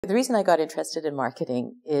The reason I got interested in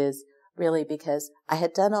marketing is really because I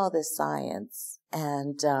had done all this science,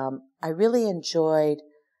 and I really enjoyed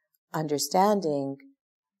understanding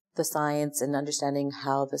the science and understanding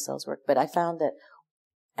how the cells work. But I found that,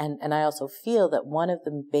 and I also feel that one of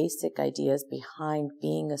the basic ideas behind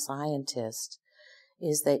being a scientist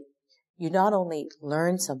is that you not only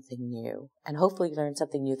learn something new, and hopefully learn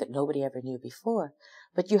something new that nobody ever knew before,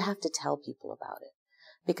 but you have to tell people about it.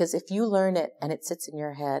 Because if you learn it and it sits in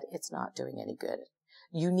your head, it's not doing any good.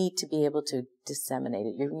 You need to be able to disseminate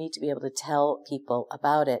it. You need to be able to tell people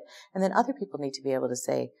about it. And then other people need to be able to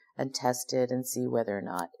say and test it and see whether or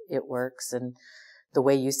not it works and the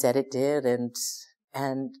way you said it did.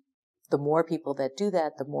 And the more people that do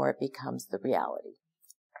that, the more it becomes the reality.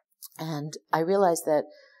 And I realized that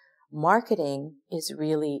marketing is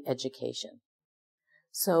really education.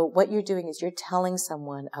 So what you're doing is you're telling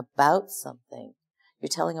someone about something. You're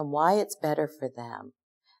telling them why it's better for them.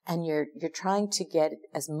 And you're trying to get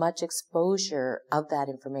as much exposure of that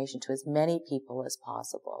information to as many people as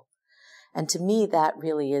possible. And to me, that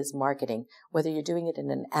really is marketing. Whether you're doing it in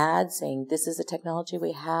an ad saying, this is a technology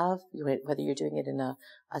we have, whether you're doing it in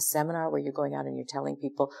a seminar where you're going out and you're telling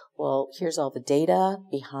people, well, here's all the data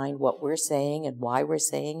behind what we're saying and why we're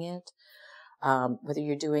saying it. Whether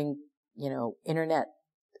you're doing, internet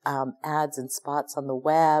ads and spots on the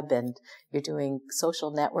web, and you're doing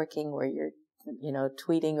social networking where you're,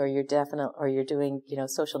 tweeting, or you're doing,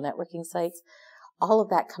 social networking sites. All of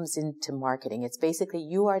that comes into marketing. It's basically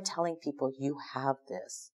you are telling people you have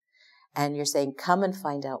this, and you're saying, come and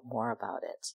find out more about it.